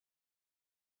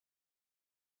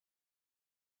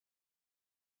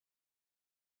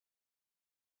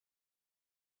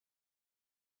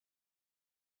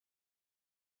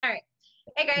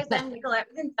Hey guys, I'm Nicolette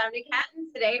with Insomnia Cat, and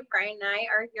today Brian and I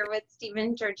are here with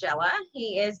Stephen Jurgella.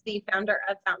 He is the founder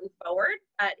of Fountain Forward,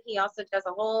 but he also does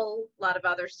a whole lot of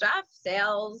other stuff,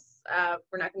 sales.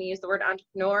 We're not going to use the word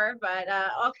entrepreneur, but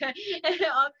all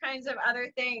kinds of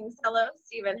other things. Hello,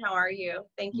 Stephen. How are you?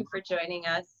 Thank you for joining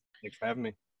us. Thanks for having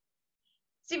me.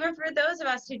 Stephen, for those of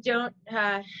us who don't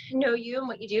know you and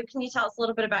what you do, can you tell us a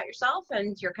little bit about yourself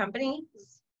and your company?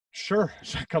 Sure.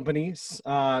 Companies.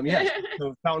 Yes.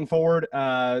 So Fountain Forward,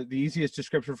 the easiest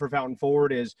description for Fountain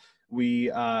Forward is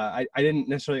I didn't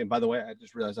necessarily, and by the way, I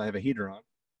just realized I have a heater on.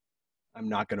 I'm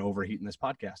not going to overheat in this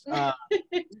podcast.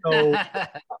 So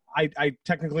I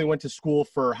technically went to school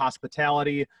for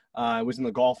hospitality. I was in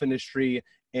the golf industry,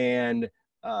 and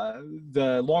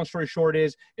the long story short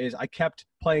is I kept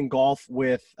playing golf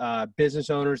with business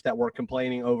owners that were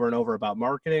complaining over and over about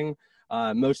marketing,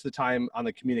 most of the time on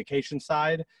the communication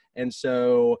side. And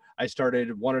so I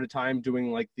started one at a time doing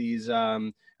like these.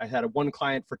 I had one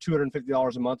client for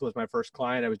 $250 a month was my first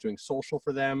client. I was doing social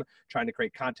for them, trying to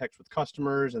create context with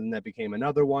customers, and that became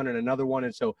another one and another one.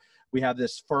 And so we have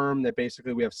this firm that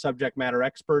basically we have subject matter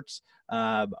experts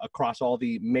across all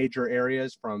the major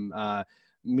areas from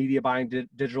media buying,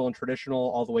 digital and traditional,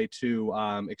 all the way to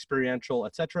experiential,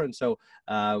 et cetera. And so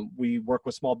we work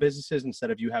with small businesses.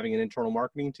 Instead of you having an internal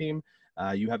marketing team,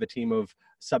 you have a team of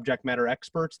subject matter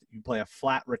experts. You play a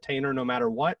flat retainer no matter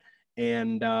what.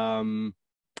 And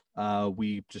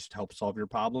we just help solve your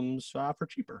problems for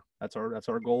cheaper. That's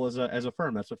our goal as a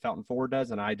firm. That's what Fountain Forward does.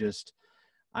 And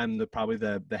I'm probably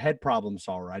the head problem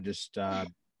solver. I just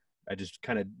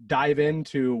kind of dive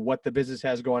into what the business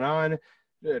has going on,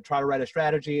 try to write a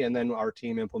strategy, and then our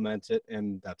team implements it.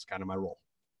 And that's kind of my role.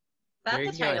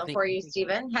 That's a title for you,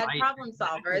 Stephen. Head problem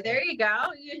solver. There you go.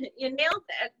 You nailed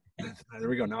it. There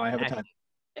we go. Now I have a title.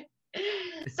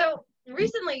 So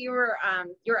recently you were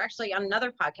actually on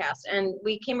another podcast, and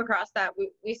we came across that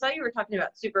we saw you were talking about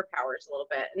superpowers a little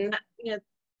bit, and that,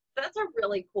 that's a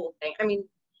really cool thing. I mean,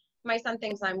 my son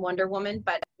thinks I'm Wonder Woman,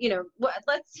 but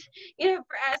let's as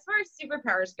far as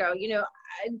superpowers go,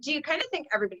 do you kind of think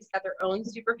everybody's got their own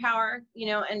superpower,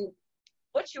 and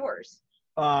what's yours?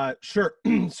 Sure.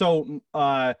 So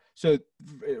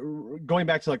going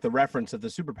back to like the reference of the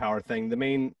superpower thing, the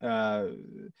main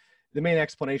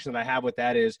explanation that I have with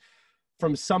that is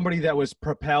from somebody that was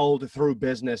propelled through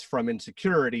business from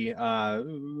insecurity,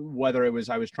 whether it was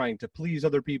I was trying to please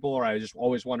other people or I just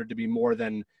always wanted to be more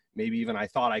than maybe even I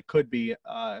thought I could be,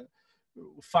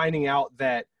 finding out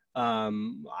that I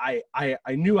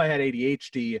knew I had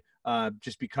ADHD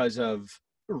just because of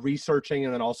researching,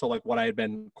 and then also like what I had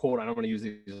been, quote, I don't want to use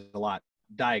these a lot,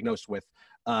 diagnosed with,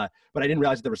 but I didn't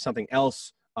realize there was something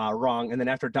else wrong. And then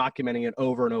after documenting it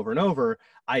over and over and over,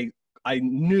 I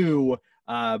knew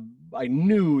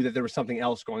that there was something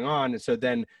else going on. And so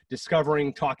then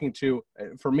talking to,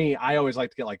 for me, I always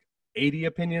like to get like 80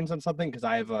 opinions on something, because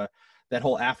I have that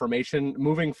whole affirmation,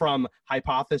 moving from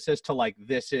hypothesis to like,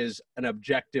 this is an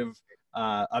objective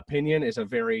opinion there's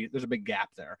a big gap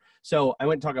there. So I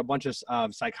went and talked to a bunch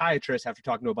of psychiatrists after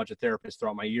talking to a bunch of therapists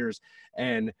throughout my years,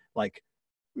 and like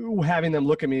having them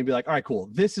look at me and be like, all right, cool.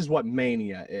 This is what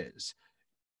mania is.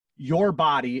 Your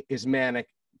body is manic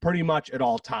pretty much at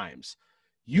all times.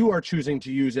 You are choosing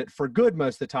to use it for good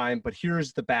most of the time, but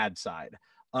here's the bad side.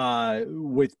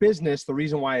 With business, the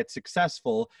reason why it's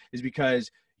successful is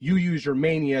because you use your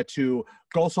mania to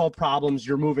go solve problems.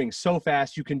 You're moving so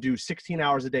fast, you can do 16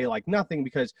 hours a day like nothing,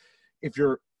 because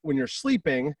when you're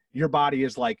sleeping, your body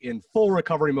is like in full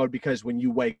recovery mode, because when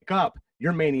you wake up,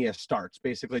 your mania starts.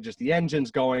 Basically just the engine's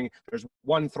going, there's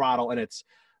one throttle, and it's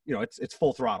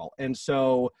full throttle. And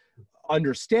so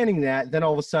understanding that, then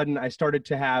all of a sudden I started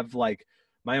to have like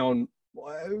my own,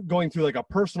 going through like a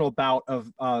personal bout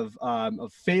of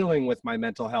failing with my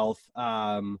mental health,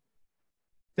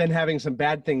 then having some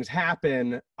bad things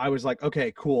happen. I was like,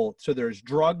 okay, cool. So there's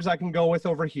drugs I can go with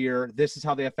over here. This is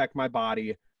how they affect my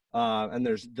body. And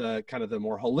there's the kind of the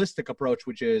more holistic approach,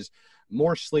 which is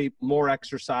more sleep, more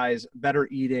exercise, better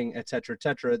eating, et cetera, et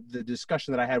cetera. The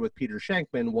discussion that I had with Peter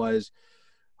Shankman was,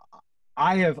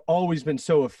 I have always been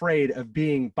so afraid of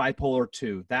being bipolar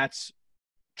 2. That's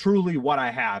truly what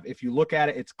I have. If you look at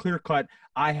it, it's clear cut.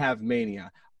 I have mania.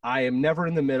 I am never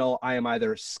in the middle. I am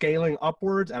either scaling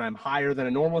upwards and I'm higher than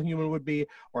a normal human would be,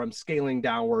 or I'm scaling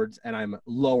downwards and I'm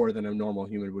lower than a normal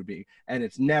human would be. And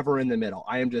it's never in the middle.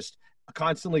 I am just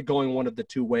constantly going one of the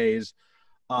two ways.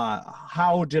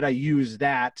 How did I use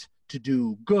that to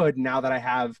do good now that I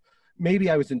have, maybe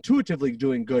I was intuitively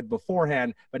doing good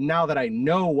beforehand, but now that I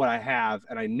know what I have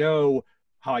and I know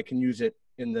how I can use it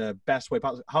in the best way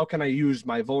possible, how can I use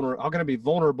how can I be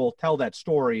vulnerable, tell that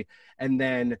story, and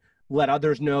then let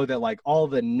others know that like all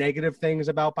the negative things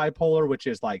about bipolar, which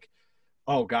is like,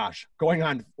 oh gosh, going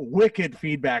on wicked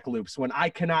feedback loops when I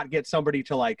cannot get somebody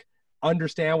to like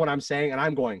understand what I'm saying, and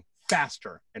I'm going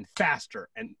faster and faster,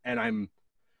 and I'm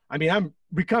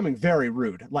becoming very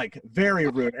rude, like very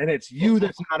rude, and it's you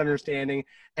that's not understanding.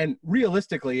 And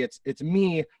realistically, it's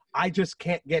me. I just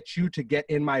can't get you to get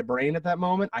in my brain at that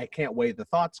moment. I can't weigh the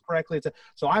thoughts correctly.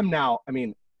 So I'm now, I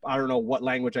mean, I don't know what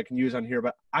language I can use on here,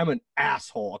 but I'm an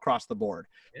asshole across the board.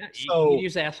 Yeah, so, you can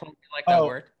use asshole. You like that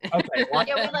word. Okay. Well,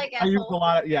 yeah, we like I use asshole.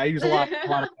 I use a lot of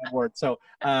bad words. So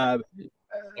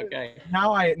Okay.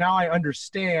 now I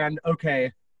understand,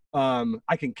 okay,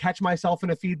 I can catch myself in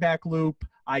a feedback loop.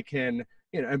 I can,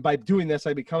 and by doing this,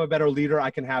 I become a better leader.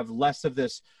 I can have less of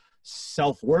this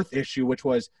self-worth issue, which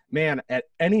was, man, at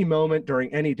any moment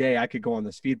during any day, I could go on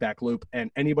this feedback loop,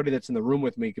 and anybody that's in the room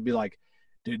with me could be like,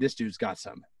 dude, this dude's got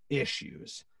some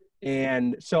issues.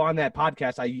 And so on that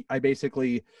podcast, I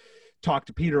basically talked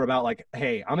to Peter about like,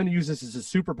 hey, I'm going to use this as a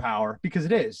superpower, because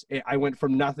it is. I went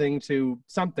from nothing to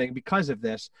something because of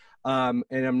this. And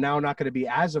I'm now not going to be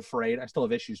as afraid. I still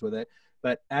have issues with it,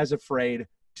 but as afraid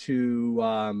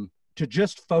to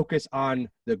just focus on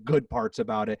the good parts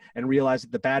about it and realize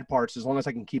that the bad parts, as long as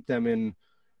I can keep them in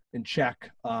check,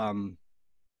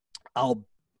 I'll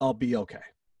be okay.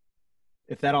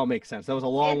 If that all makes sense. That was a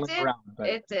long way around. But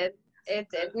it did.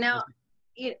 Now,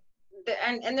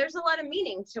 and there's a lot of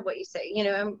meaning to what you say,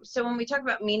 so when we talk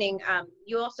about meaning,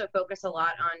 you also focus a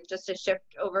lot on, just to shift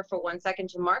over for 1 second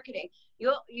to marketing,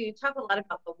 you talk a lot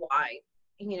about the why,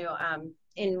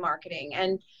 in marketing.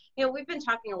 And we've been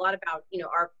talking a lot about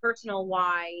our personal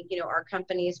why, our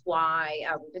company's why.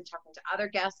 We've been talking to other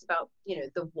guests about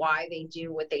the why they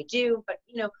do what they do. But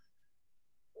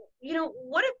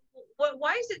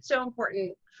why is it so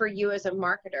important for you as a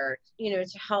marketer,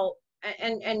 to help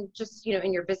and just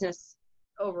in your business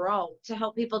overall, to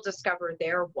help people discover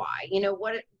their why?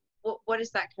 What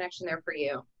is that connection there for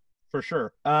you? For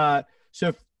sure.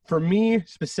 So for me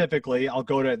specifically, I'll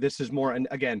go to, this is more, and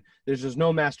again, there's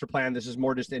no master plan. This is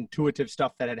more just intuitive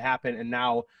stuff that had happened, and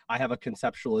now I have a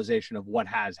conceptualization of what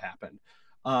has happened.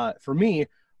 For me,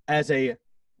 as a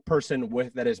person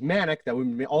that is manic, that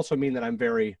would also mean that I'm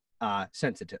very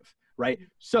sensitive, right?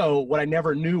 So what I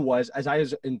never knew was, as I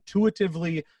was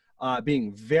intuitively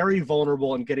being very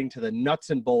vulnerable and getting to the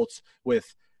nuts and bolts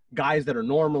with guys that are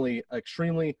normally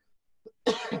extremely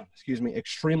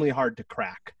extremely hard to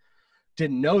crack.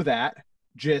 Didn't know that,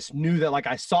 just knew that like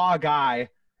I saw a guy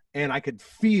and I could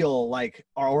feel like,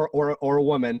 or a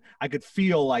woman, I could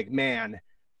feel like, man,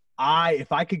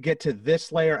 if I could get to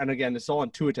this layer, and again, it's all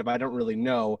intuitive, I don't really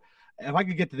know. If I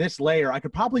could get to this layer, I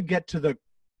could probably get to the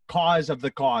cause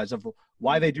of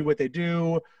why they do what they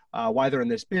do, why they're in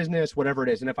this business, whatever it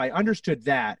is. And if I understood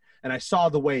that, and I saw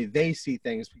the way they see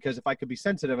things, because if I could be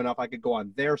sensitive enough, I could go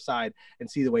on their side and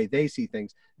see the way they see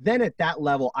things. Then at that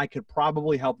level, I could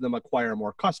probably help them acquire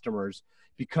more customers,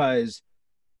 because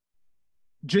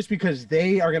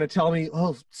they are going to tell me,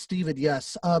 oh, Steven,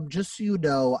 yes, just so you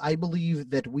know, I believe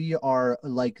that we are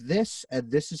like this, and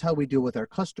this is how we deal with our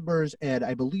customers, and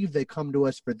I believe they come to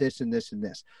us for this and this and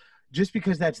this. Just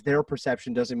because that's their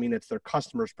perception doesn't mean it's their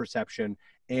customer's perception.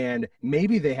 And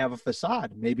maybe they have a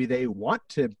facade. Maybe they want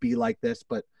to be like this,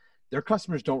 but their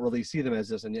customers don't really see them as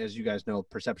this. And as you guys know,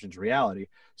 perception's reality.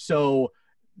 So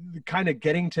kind of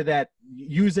getting to that,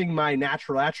 using my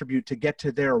natural attribute to get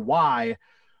to their why,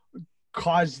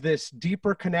 caused this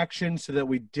deeper connection, so that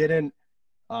we don't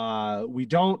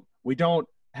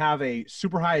have a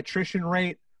super high attrition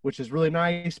rate, which is really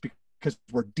nice, because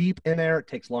we're deep in there. It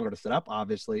takes longer to set up,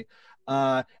 obviously.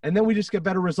 And then we just get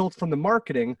better results from the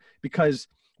marketing, because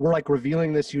we're like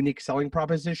revealing this unique selling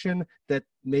proposition that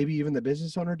maybe even the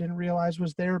business owner didn't realize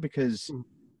was there, because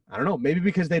I don't know, maybe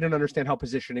because they didn't understand how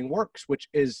positioning works, which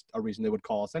is a reason they would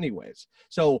call us anyways.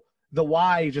 So the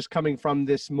why just coming from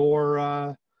this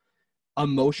more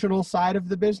emotional side of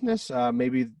the business,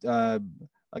 maybe like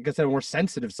I said, a more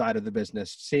sensitive side of the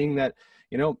business, seeing that,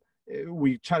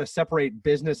 we try to separate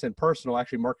business and personal.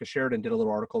 Actually, Marcus Sheridan did a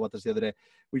little article about this the other day.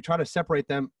 We try to separate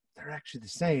them. They're actually the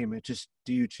same. It just,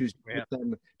 do you choose to put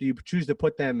them? Do you choose to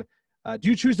put them? Do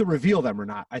you choose to reveal them or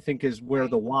not? I think is where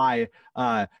the why.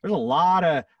 There's a lot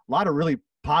of really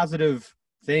positive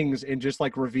things in just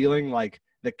like revealing like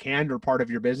the candor part of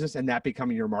your business, and that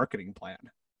becoming your marketing plan.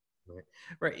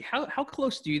 Right. How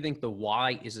close do you think the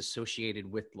why is associated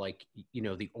with like,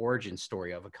 the origin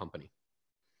story of a company?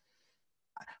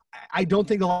 I don't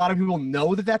think a lot of people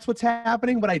know that that's what's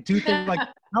happening, but I do think like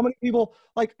how many people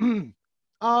like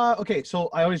Okay, so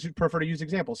I always prefer to use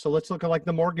examples. So let's look at like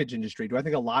the mortgage industry. Do I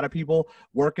think a lot of people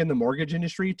work in the mortgage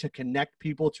industry to connect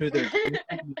people to the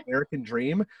American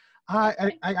dream?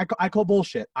 I call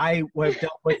bullshit. I have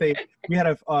dealt with we had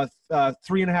a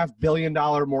 $3.5 billion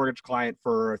mortgage client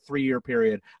for a 3-year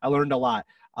period. I learned a lot.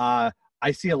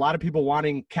 I see a lot of people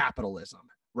wanting capitalism,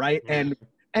 right? And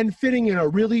fitting in a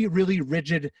really, really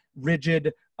rigid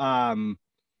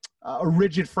a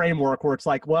rigid framework where it's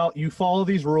like, well, you follow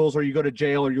these rules or you go to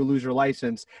jail or you lose your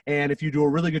license. And if you do a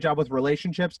really good job with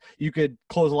relationships, you could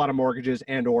close a lot of mortgages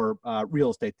and or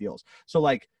real estate deals. So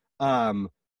like,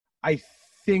 I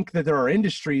think that there are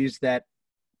industries that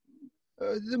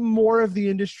the more of the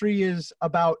industry is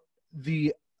about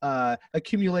the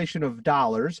accumulation of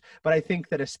dollars. But I think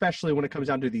that especially when it comes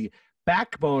down to the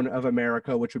backbone of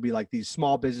America, which would be like these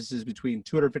small businesses between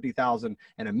 250,000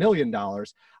 and $1 million,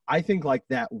 I think like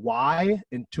that why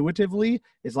intuitively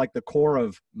is like the core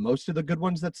of most of the good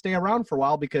ones that stay around for a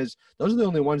while, because those are the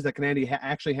only ones that can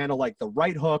actually handle like the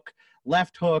right hook,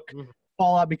 left hook,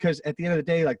 fallout, because at the end of the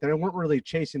day, like they weren't really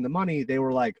chasing the money. They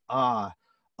were like,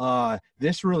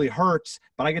 this really hurts,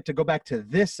 but I get to go back to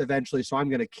this eventually. So I'm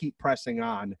going to keep pressing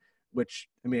on, which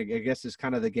I mean, I guess is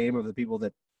kind of the game of the people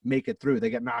that make it through.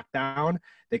 They get knocked down,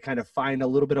 they kind of find a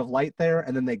little bit of light there,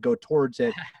 and then they go towards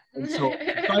it. And so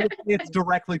I would say it's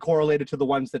directly correlated to the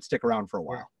ones that stick around for a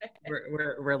while.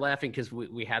 We're laughing because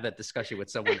we had that discussion with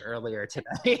someone earlier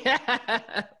today,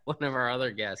 one of our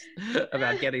other guests,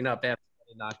 about getting up after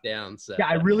getting knocked down. So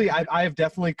yeah, I have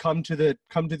definitely come to the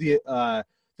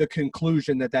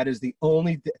conclusion that is the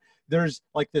only there's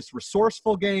like this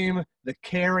resourceful game, the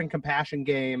care and compassion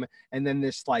game, and then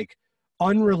this like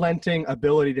unrelenting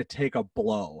ability to take a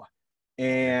blow.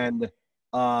 And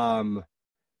wow,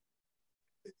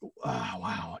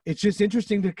 it's just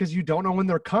interesting because you don't know when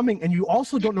they're coming, and you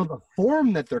also don't know the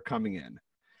form that they're coming in.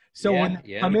 So when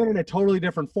they come in a totally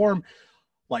different form,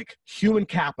 like human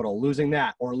capital, losing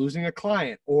that, or losing a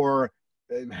client, or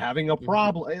having a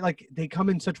problem, like they come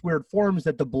in such weird forms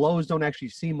that the blows don't actually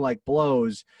seem like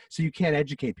blows. So you can't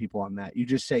educate people on that. You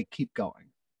just say, keep going.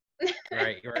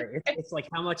 Right. It's like,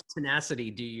 how much tenacity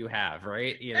do you have,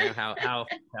 right? You know, how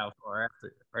far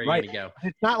after are you going to go?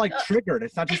 It's not like triggered.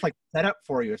 It's not just like set up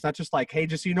for you. It's not just like, hey,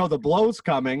 just so you know, the blow's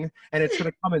coming and it's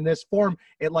going to come in this form.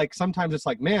 It like, sometimes it's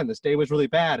like, man, this day was really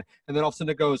bad. And then all of a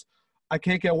sudden it goes, I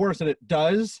can't get worse. And it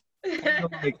does.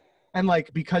 And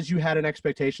like, because you had an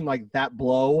expectation, like that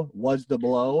blow was the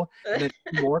blow, and then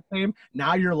more came,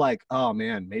 now you're like, oh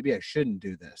man, maybe I shouldn't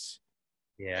do this.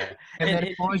 Yeah. And then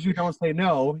as long as you don't say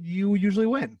no, you usually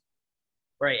win.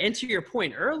 Right. And to your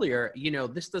point earlier, you know,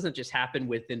 this doesn't just happen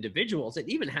with individuals. It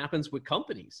even happens with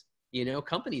companies. You know,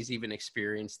 companies even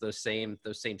experience those same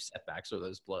setbacks or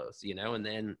those blows, you know, and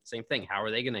then same thing. How are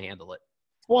they going to handle it?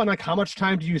 Well, and like, how much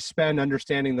time do you spend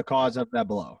understanding the cause of that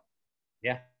blow?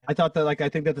 Yeah. I thought that, like, I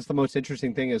think that that's the most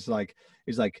interesting thing is like,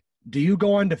 do you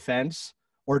go on defense,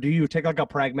 or do you take like a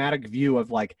pragmatic view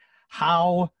of like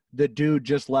how the dude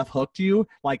just left hooked you?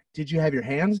 Like, did you have your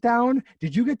hands down?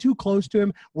 Did you get too close to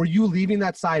him? Were you leaving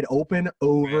that side open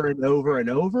over and over and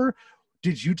over?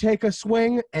 Did you take a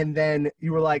swing and then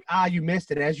you were like, you missed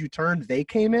it? As you turned, they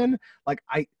came in. Like,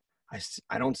 I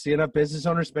don't see enough business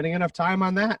owners spending enough time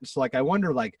on that. So like, I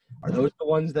wonder, like, are those the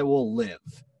ones that will live?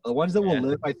 The ones that will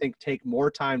live, I think, take more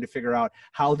time to figure out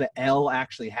how the L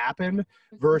actually happened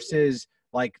versus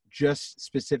like just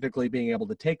specifically being able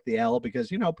to take the L,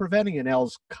 because, you know, preventing an L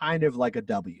is kind of like a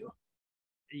W.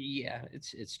 Yeah,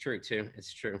 it's true too.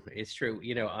 It's true.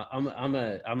 You know, I'm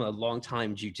a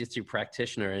longtime jiu-jitsu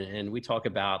practitioner, and we talk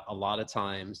about a lot of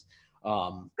times,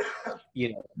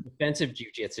 you know, defensive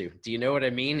jiu-jitsu. Do you know what I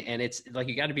mean? And it's like,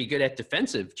 you got to be good at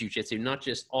defensive jiu-jitsu, not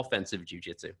just offensive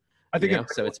jiu-jitsu. I think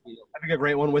a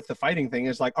great one with the fighting thing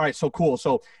is like, all right, so cool.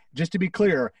 So just to be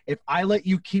clear, if I let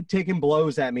you keep taking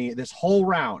blows at me this whole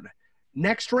round,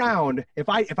 next round, if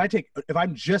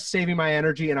I'm just saving my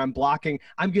energy and I'm blocking,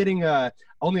 I'm getting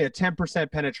only a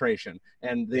 10% penetration,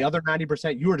 and the other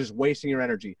 90%, you are just wasting your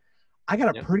energy. I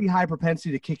got a pretty high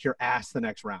propensity to kick your ass the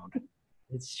next round.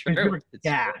 It's true. You're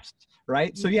gassed,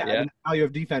 right? So I mean, the value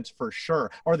of defense for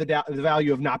sure, or the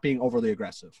value of not being overly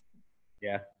aggressive.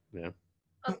 Yeah.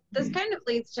 Well, this kind of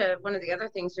leads to one of the other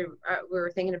things we were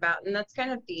thinking about, and that's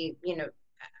kind of the, you know,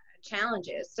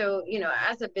 challenges. So, you know,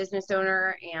 as a business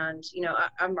owner and, you know,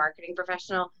 a marketing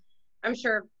professional, I'm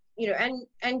sure, you know,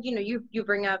 and you know, you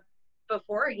bring up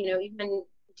before, you know, even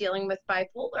dealing with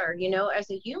bipolar, you know, as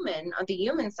a human, on the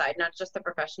human side, not just the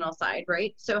professional side,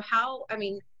 right? So how, I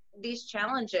mean, these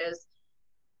challenges,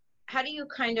 how do you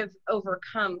kind of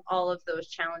overcome all of those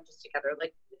challenges together?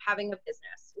 Like having a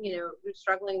business, you know,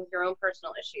 struggling with your own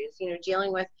personal issues, you know,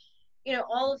 dealing with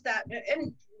all of that,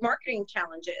 and marketing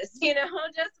challenges,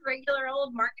 just regular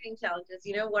old marketing challenges.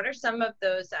 What are some of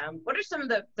those, what are some of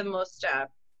the most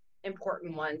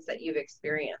important ones that you've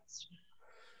experienced?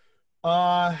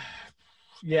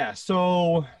 Yeah.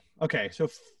 So, okay. So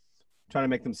trying to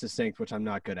make them succinct, which I'm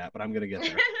not good at, but I'm going to get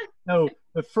there. So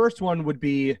the first one would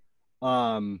be,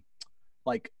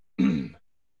 like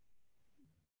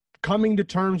coming to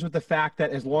terms with the fact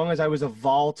that as long as I was a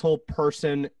volatile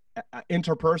person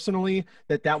interpersonally,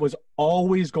 that was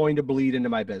always going to bleed into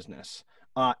my business.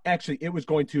 Actually, it was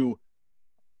going to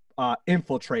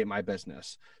infiltrate my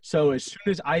business. So as soon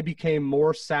as I became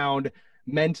more sound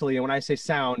mentally, and when I say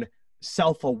sound,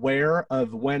 self-aware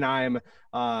of when I'm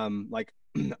like,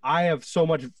 I have so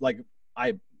much, like,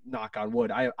 I knock on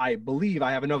wood, I believe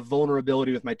I have enough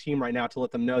vulnerability with my team right now to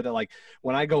let them know that, like,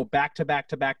 when I go back to back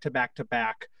to back to back to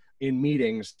back in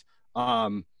meetings,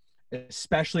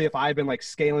 especially if I've been like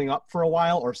scaling up for a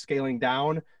while or scaling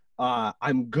down,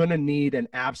 I'm gonna need an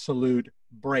absolute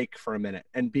break for a minute,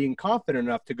 and being confident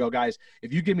enough to go, guys,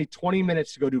 if you give me 20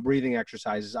 minutes to go do breathing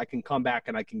exercises, I can come back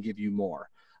and I can give you more.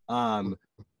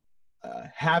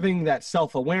 Having that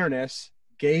self-awareness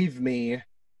gave me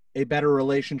a better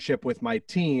relationship with my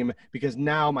team, because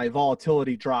now my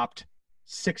volatility dropped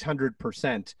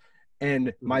 600%,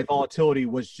 and my volatility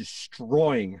was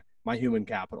destroying my human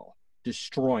capital,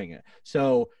 destroying it.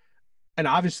 So, and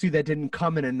obviously that didn't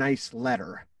come in a nice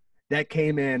letter. That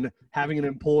came in having an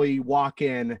employee walk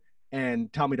in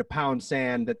and tell me to pound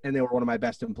sand, and they were one of my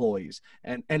best employees,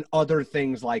 and other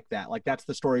things like that. Like, that's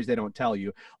the stories they don't tell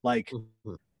you. Like,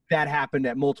 that happened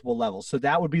at multiple levels. So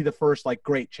that would be the first, like,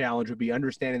 great challenge, would be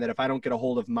understanding that if I don't get a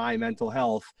hold of my mental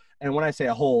health, and when I say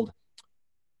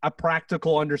a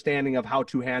practical understanding of how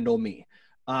to handle me,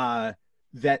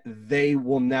 that they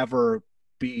will never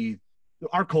be,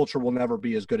 our culture will never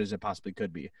be as good as it possibly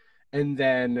could be. And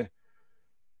then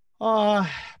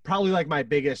probably like my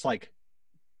biggest, like,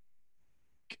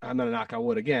 I'm gonna knock on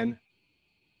wood again,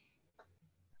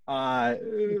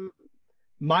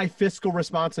 my fiscal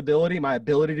responsibility, my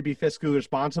ability to be fiscally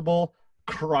responsible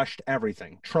crushed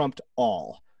everything, trumped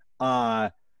all.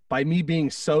 By me being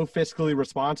so fiscally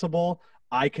responsible,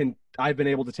 I've been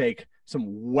able to take some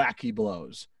wacky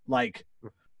blows, like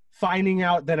finding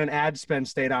out that an ad spend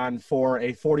stayed on for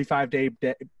a 45-day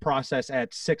process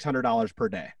at $600 per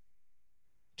day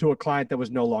to a client that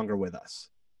was no longer with us.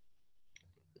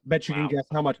 Bet you can guess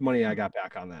how much money I got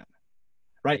back on that.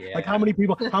 Right? Yeah. Like, how many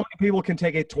people can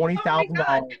take a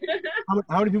 $20,000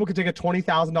 how many people can take a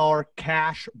 $20,000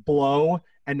 cash blow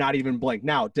and not even blink?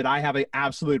 Now, did I have an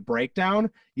absolute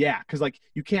breakdown? Yeah, because, like,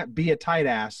 you can't be a tight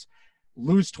ass,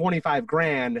 lose 25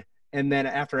 grand, and then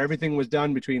after everything was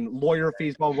done between lawyer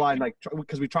fees, blah, blah, blah, and, like,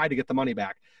 because we tried to get the money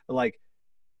back, but, like,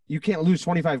 you can't lose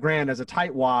 25 grand as a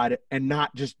tightwad and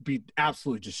not just be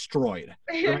absolutely destroyed.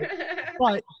 Right?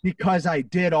 But because I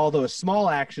did all those small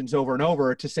actions over and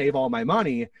over to save all my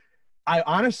money, I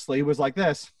honestly was like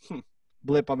this,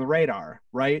 blip on the radar,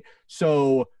 right?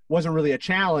 So wasn't really a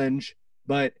challenge,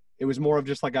 but it was more of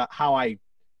just like how I,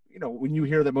 when you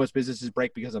hear that most businesses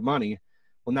break because of money,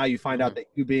 well, now you find out that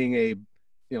you being a,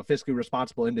 fiscally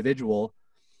responsible individual,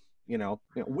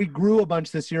 we grew a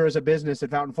bunch this year as a business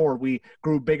at Fountain Forward. We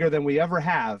grew bigger than we ever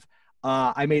have.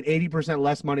 I made 80%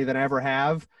 less money than I ever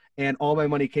have, and all my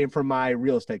money came from my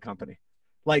real estate company.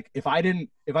 Like, if I didn't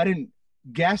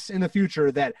guess in the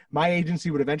future that my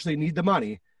agency would eventually need the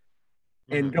money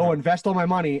and go invest all my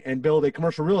money and build a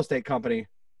commercial real estate company,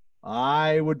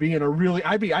 I would be in a really,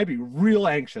 I'd be real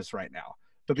anxious right now.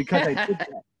 But because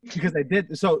I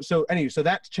did, so anyway, so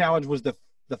that challenge was the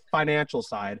financial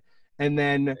side. And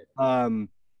then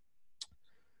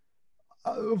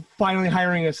finally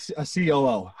hiring a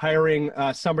COO, hiring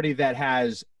somebody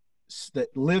that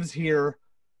lives here,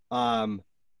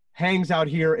 hangs out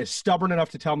here, is stubborn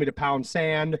enough to tell me to pound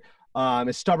sand,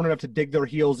 is stubborn enough to dig their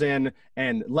heels in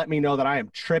and let me know that I am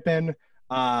tripping.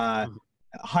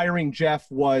 Hiring Jeff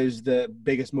was the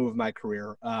biggest move of my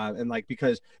career. And, like,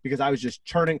 because I was just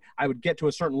churning, I would get to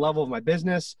a certain level of my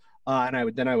business, and I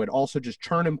would also just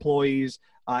churn employees.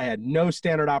 I had no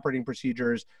standard operating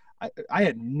procedures.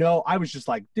 I was just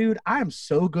like, dude, I am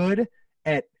so good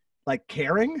at, like,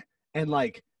 caring, and,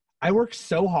 like, I work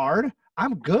so hard,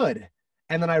 I'm good.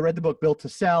 And then I read the book Built to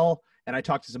Sell, and I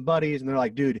talked to some buddies, and they're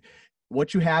like, dude,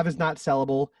 what you have is not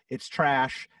sellable. It's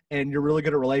trash, and you're really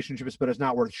good at relationships, but it's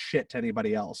not worth shit to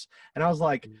anybody else. And I was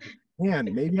like,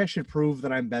 man, maybe I should prove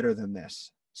that I'm better than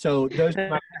this. So those are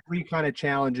my three kind of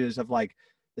challenges of, like,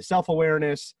 the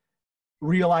self-awareness,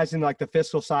 realizing, like, the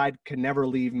fiscal side can never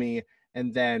leave me,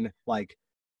 and then, like,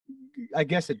 I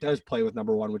guess it does play with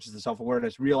number one, which is the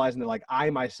self-awareness, realizing that like I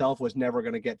myself was never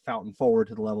going to get Fountain Forward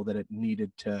to the level that it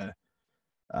needed to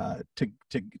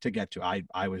get to.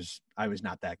 I was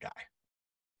not that guy.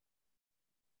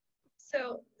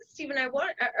 So, Stephen,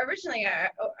 originally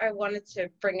I wanted to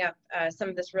bring up some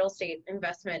of this real estate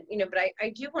investment, but I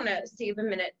do want to save a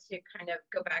minute to kind of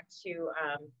go back to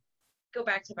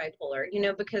bipolar,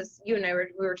 because you and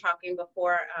we were talking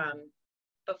before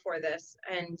this,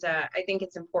 and I think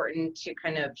it's important to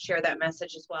kind of share that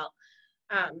message as well.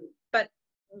 But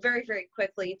very, very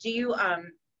quickly,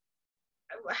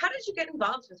 how did you get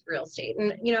involved with real estate,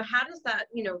 and how does that,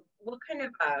 what kind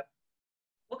of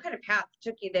path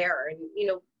took you there, and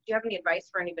do you have any advice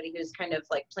for anybody who's kind of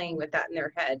like playing with that in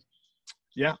their head?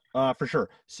 Yeah, for sure.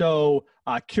 So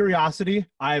curiosity,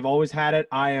 I've always had it.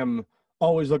 I am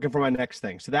always looking for my next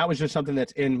thing. So that was just something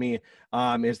that's in me,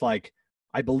 is like,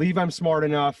 I believe I'm smart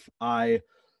enough. I'm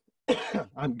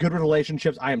good with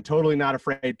relationships. I am totally not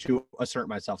afraid to assert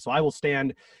myself. So I will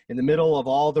stand in the middle of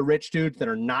all the rich dudes that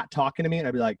are not talking to me. And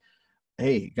I'd be like,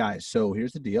 hey guys, so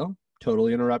here's the deal.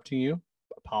 Totally interrupting you.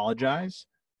 Apologize,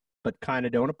 but kind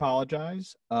of don't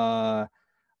apologize. I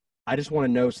just want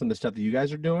to know some of the stuff that you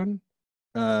guys are doing,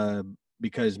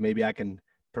 because maybe I can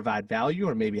provide value,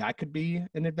 or maybe I could be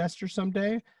an investor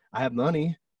someday. I have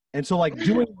money. And so like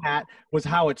doing that was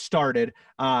how it started.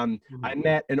 I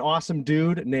met an awesome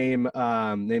dude named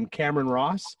Cameron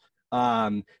Ross.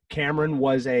 Cameron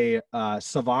was a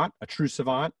savant, a true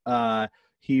savant.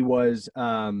 He was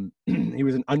an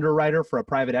underwriter for a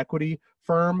private equity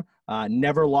firm,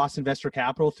 never lost investor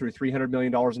capital through $300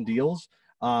 million in deals.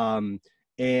 Man,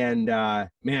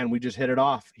 we just hit it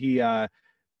off.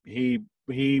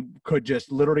 He could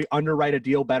just literally underwrite a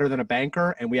deal better than a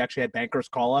banker. And we actually had bankers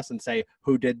call us and say,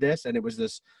 who did this? And it was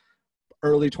this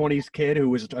early 20s kid who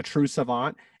was a true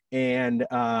savant. And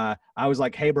I was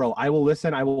like, hey, bro, I will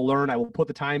listen. I will learn. I will put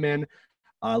the time in.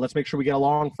 Let's make sure we get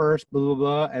along first, blah, blah,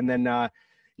 blah. And then, I'm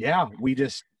going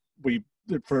to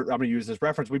use this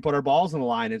reference. We put our balls in the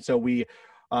line. And so we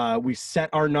set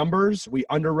our numbers. We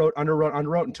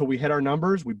underwrote until we hit our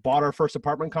numbers. We bought our first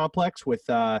apartment complex with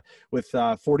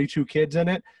 42 kids in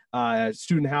it,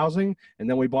 student housing. And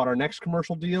then we bought our next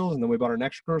commercial deals, and then we bought our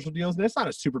next commercial deals. And it's not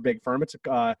a super big firm. It's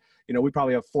we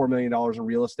probably have $4 million in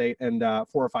real estate, and 4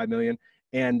 or 5 million.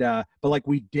 And but like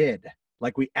we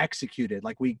executed,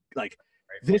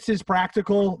 this is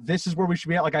practical. This is where we should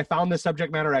be at. Like I found the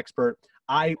subject matter expert.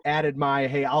 I added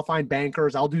hey, I'll find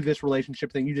bankers. I'll do this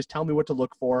relationship thing. You just tell me what to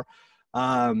look for.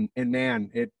 And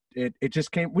man, it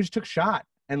just came, we just took a shot.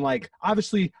 And like,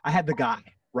 obviously I had the guy,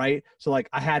 right? So like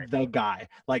I had the guy,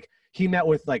 like he met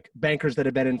with like bankers that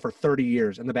had been in for 30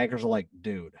 years. And the bankers are like,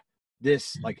 dude,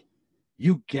 this, like,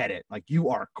 you get it. Like you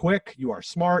are quick, you are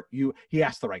smart. He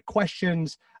asked the right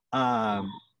questions.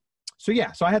 So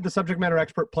I had the subject matter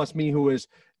expert plus me, who was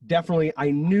definitely,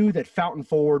 I knew that Fountain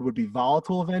Forward would be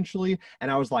volatile eventually.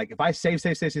 And I was like, if I save,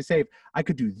 I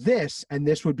could do this. And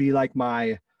this would be like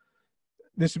my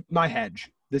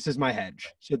hedge. This is my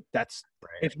hedge. So that's,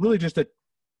 right. It's really just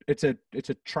it's a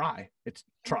try. It's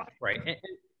try. Right.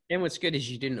 And what's good is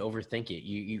you didn't overthink it.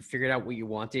 You figured out what you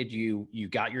wanted. You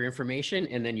got your information,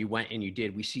 and then you went and you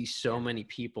did. We see so many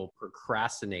people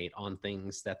procrastinate on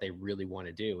things that they really want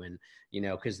to do. And,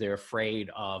 because they're afraid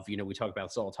of, we talk about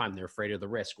this all the time. They're afraid of the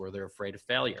risk, or they're afraid of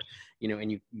failure,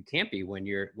 and you can't be when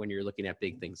you're looking at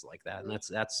big things like that. And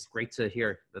that's great to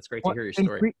hear. That's great to hear your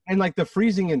story. And like the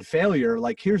freezing and failure,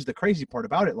 like here's the crazy part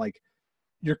about it. Like,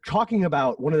 you're talking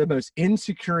about one of the most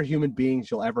insecure human beings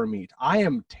you'll ever meet. I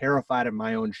am terrified of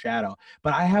my own shadow,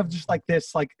 but I have just like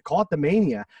this, like, call it the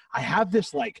mania. I have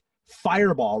this like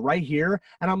fireball right here.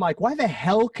 And I'm like, why the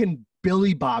hell can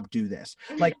Billy Bob do this?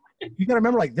 Like, you gotta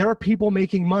remember, like, there are people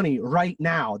making money right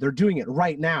now. They're doing it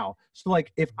right now. So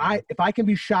like, if I can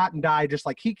be shot and die, just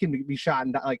like he can be shot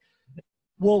and die, like,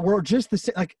 well, we're just the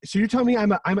same. Like, so you're telling me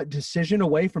I'm a decision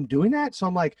away from doing that? So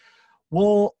I'm like,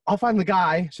 well, I'll find the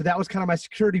guy. So that was kind of my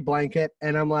security blanket.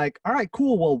 And I'm like, all right,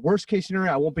 cool. Well, worst case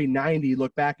scenario, I won't be 90,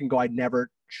 look back and go, I never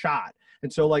shot.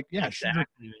 And so like, yeah, exactly.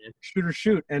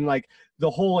 shoot. And like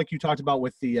the whole, like you talked about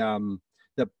with the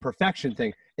perfection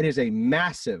thing, it is a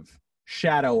massive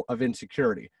shadow of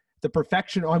insecurity. The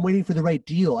perfection, I'm waiting for the right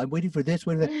deal. I'm waiting for this,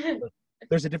 waiting for that.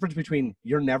 There's a difference between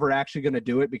you're never actually going to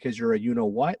do it because you're a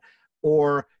you-know-what,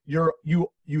 or you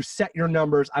set your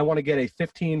numbers. I want to get a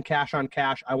 15 cash on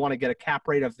cash. I want to get a cap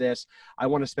rate of this. I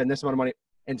want to spend this amount of money,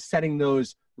 and setting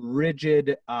those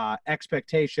rigid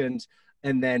expectations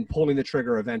and then pulling the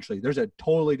trigger eventually. There's a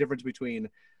totally difference between,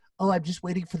 oh, I'm just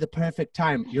waiting for the perfect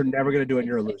time. You're never going to do it and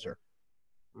you're a loser.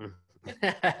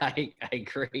 I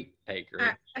agree. I agree.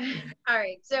 All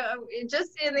right. So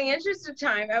just in the interest of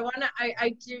time,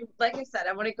 I do, like I said,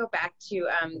 I want to go back to,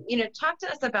 talk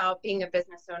to us about being a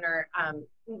business owner,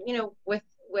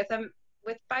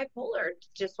 with bipolar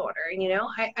disorder.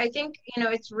 I think,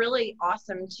 it's really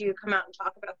awesome to come out and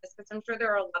talk about this, because I'm sure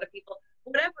there are a lot of people,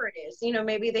 whatever it is,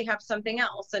 maybe they have something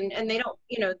else and they don't,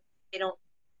 they don't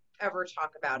ever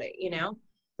talk about it.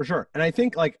 For sure. And I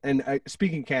think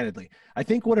speaking candidly, I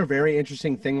think what a very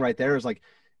interesting thing right there is like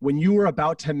when you were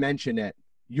about to mention it,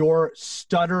 your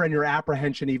stutter and your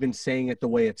apprehension, even saying it the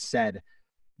way it's said,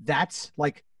 that's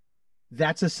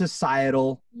a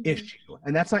societal issue.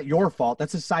 And that's not your fault.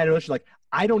 That's a societal issue. Like,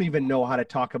 I don't even know how to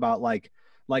talk about I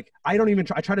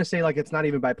try to say like, it's not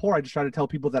even bipolar. I just try to tell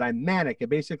people that I'm manic. And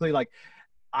basically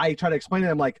I try to explain to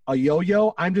them like a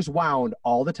yo-yo, I'm just wound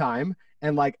all the time.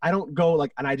 And like, I don't go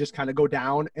and I just kind of go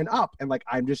down and up and like,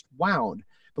 I'm just wound.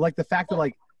 But like the fact that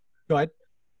go ahead.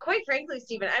 Quite frankly,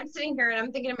 Stephen, I'm sitting here and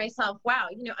I'm thinking to myself, wow,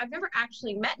 I've never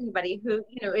actually met anybody who,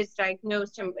 is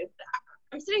diagnosed. I'm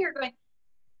sitting here going,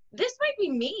 this might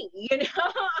be me, I'm like,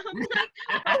 oh shit,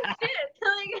 I've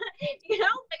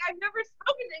never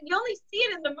spoken to, you only see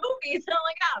it in the movies. And I'm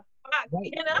like, oh, fuck,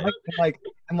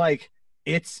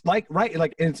 it's like, right.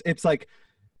 Like, it's like,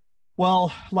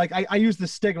 well, like I use the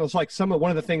stigma. It's like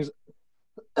one of the things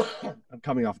I'm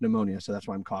coming off pneumonia, so that's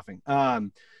why I'm coughing.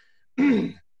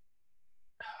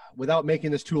 Without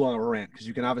making this too long of a rant, because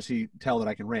you can obviously tell that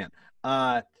I can rant.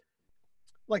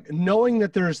 Like knowing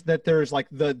that there's like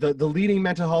the leading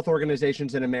mental health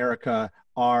organizations in America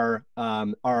are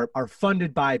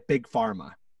funded by big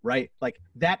pharma, right? Like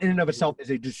that in and of itself is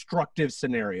a destructive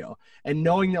scenario. And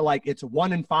knowing that like it's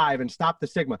 1 in 5 and stop the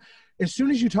stigma. As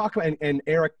soon as you talk about, and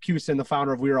Eric Cusin, the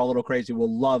founder of We Are All a Little Crazy,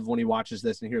 will love when he watches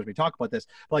this and hears me talk about this.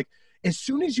 But like as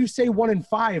soon as you say 1 in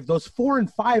 5, those 4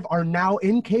 and 5 are now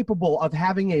incapable of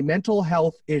having a mental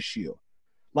health issue.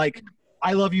 Like,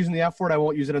 I love using the F word. I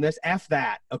won't use it on this. F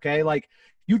that. Okay. Like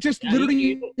you just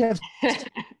literally have.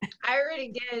 I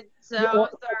already did. So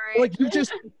sorry. Like you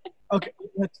just, okay.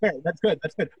 That's fair. That's good.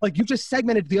 That's good. Like you just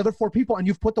segmented the other 4 people and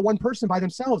you've put the one person by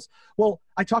themselves. Well,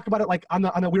 I talk about it like on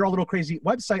the We're All a Little Crazy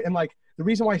website. And like the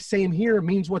reason why same here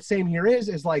means what same here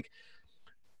is like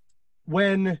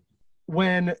when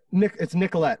it's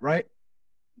Nicolette, right?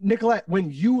 Nicolette,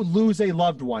 when you lose a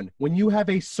loved one, when you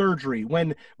have a surgery,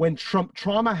 when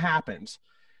trauma happens,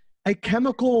 a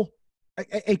chemical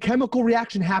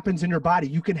reaction happens in your body.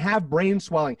 You can have brain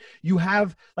swelling. You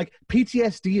have like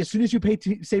PTSD. As soon as you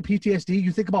say PTSD,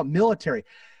 you think about military.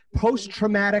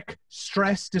 Post-traumatic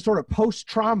stress disorder,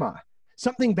 post-trauma.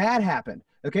 Something bad happened.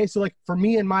 Okay, so like for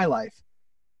me in my life,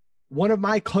 one of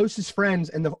my closest friends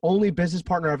and the only business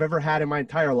partner I've ever had in my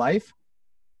entire life,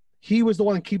 he was the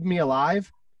one keeping me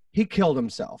alive. He killed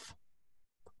himself.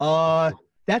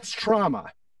 That's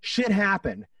trauma. Shit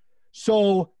happened.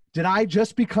 So did I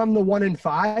just become the 1 in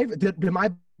 5? Did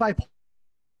my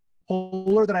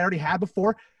bipolar that I already had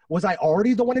before, was I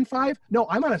already the 1 in 5? No,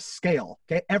 I'm on a scale.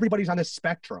 Okay. Everybody's on this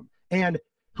spectrum. And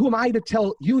who am I to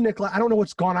tell you, Nicola, I don't know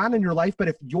what's gone on in your life, but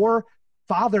if your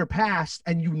father passed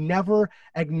and you never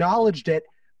acknowledged it,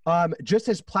 just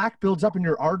as plaque builds up in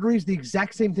your arteries, the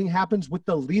exact same thing happens with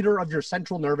the leader of your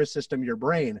central nervous system, your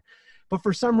brain. But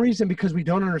for some reason, because we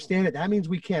don't understand it, that means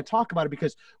we can't talk about it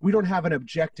because we don't have an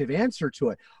objective answer to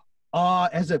it.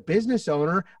 As a business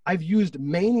owner, I've used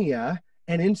mania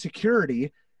and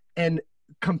insecurity and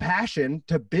compassion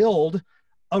to build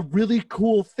a really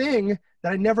cool thing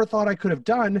that I never thought I could have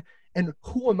done. And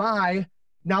who am I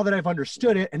now that I've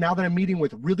understood it, and now that I'm meeting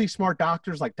with really smart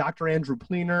doctors like Dr. Andrew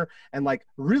Pleener and like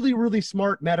really, really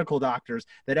smart medical doctors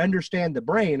that understand the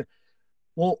brain,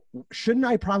 well, shouldn't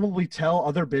I probably tell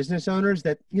other business owners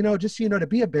that, just so you know, to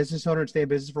be a business owner and stay in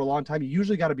business for a long time, you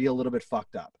usually got to be a little bit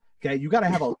fucked up. Okay. You got to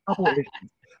have a couple of issues.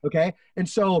 Okay. And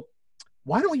so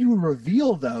why don't you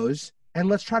reveal those and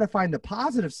let's try to find the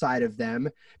positive side of them?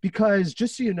 Because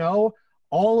just so you know,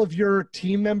 all of your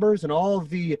team members and all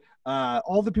the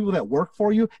people that work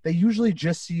for you, they usually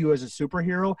just see you as a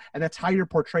superhero, and that's how you're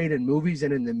portrayed in movies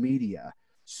and in the media.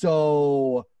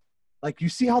 So like, you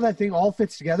see how that thing all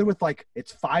fits together with like,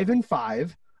 it's 5 and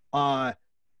 5.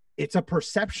 It's a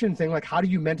perception thing. Like, how do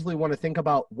you mentally want to think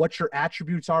about what your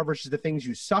attributes are versus the things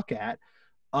you suck at?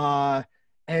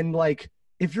 And like,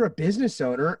 if you're a business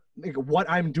owner, like what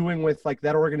I'm doing with like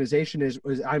that organization is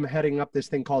I'm heading up this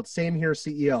thing called Same Here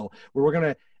CEO, where we're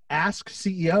going to ask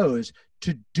CEOs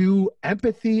to do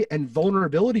empathy and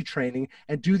vulnerability training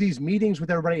and do these meetings with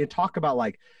everybody and talk about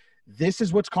like, this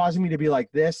is what's causing me to be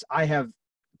like this. I have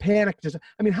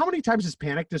I mean, how many times does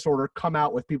panic disorder come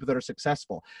out with people that are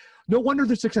successful? No wonder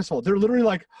they're successful. They're literally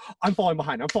like, I'm falling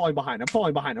behind, I'm falling behind, I'm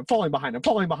falling behind, I'm falling behind, I'm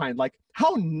falling behind. Like,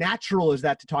 how natural is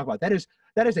that to talk about? That is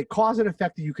a cause and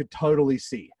effect that you could totally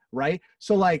see, right?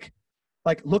 So like,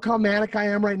 look how manic I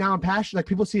am right now. I'm passionate. Like,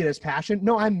 people see it as passion.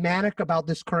 No, I'm manic about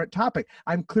this current topic.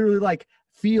 I'm clearly like,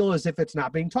 feel as if it's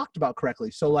not being talked about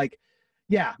correctly. So like,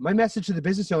 yeah, my message to the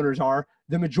business owners are,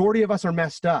 the majority of us are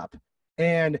messed up.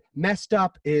 And messed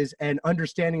up is an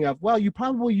understanding of, well, you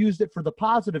probably used it for the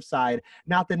positive side,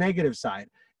 not the negative side.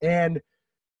 And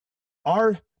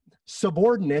our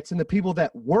subordinates and the people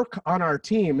that work on our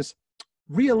teams,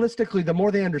 realistically, the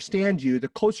more they understand you, the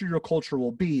closer your culture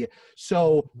will be.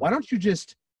 So why don't you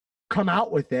just come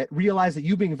out with it, realize that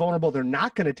you being vulnerable, they're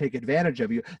not going to take advantage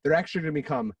of you. They're actually going to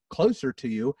become closer to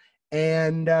you.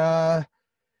 And at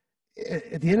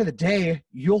the end of the day,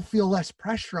 you'll feel less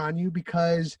pressure on you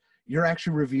because you're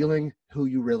actually revealing who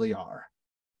you really are.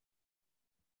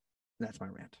 That's my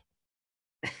rant.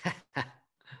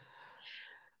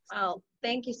 Well,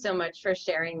 thank you so much for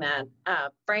sharing that.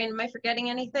 Brian, am I forgetting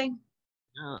anything?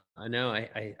 I know.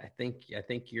 I think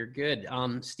you're good.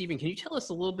 Stephen, can you tell us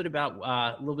a little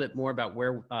bit more about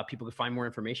where people can find more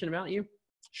information about you?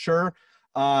 Sure.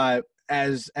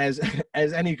 As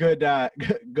any good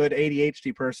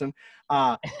ADHD person,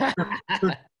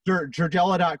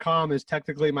 Jurgella.com is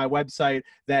technically my website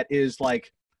that is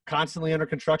like constantly under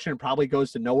construction and probably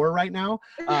goes to nowhere right now.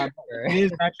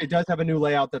 It does have a new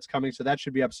layout that's coming, so that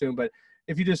should be up soon. But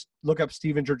if you just look up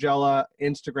Stephen Jurgella,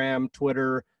 Instagram,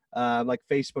 Twitter, like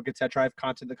Facebook, etc., I have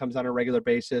content that comes on a regular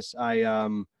basis.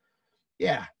 I'm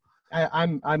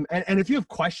and if you have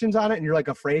questions on it and you're like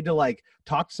afraid to like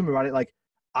talk to someone about it, like,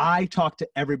 I talk to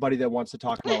everybody that wants to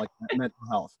talk about like mental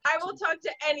health. I will talk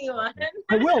to anyone.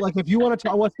 I will. Like, if you want to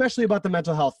talk, well, especially about the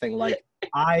mental health thing, like,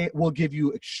 I will give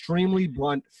you extremely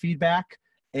blunt feedback.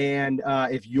 And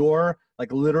if you're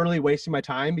like literally wasting my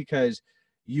time because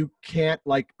you can't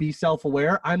like be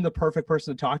self-aware, I'm the perfect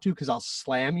person to talk to because I'll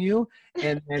slam you.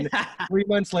 And then 3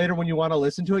 months later, when you want to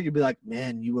listen to it, you'll be like,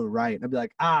 man, you were right. And I'll be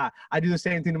like, I do the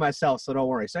same thing to myself, so don't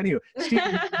worry. So anyway, Steve,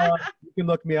 you can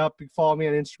look me up, you can follow me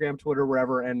on Instagram, Twitter,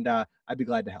 wherever, and I'd be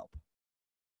glad to help.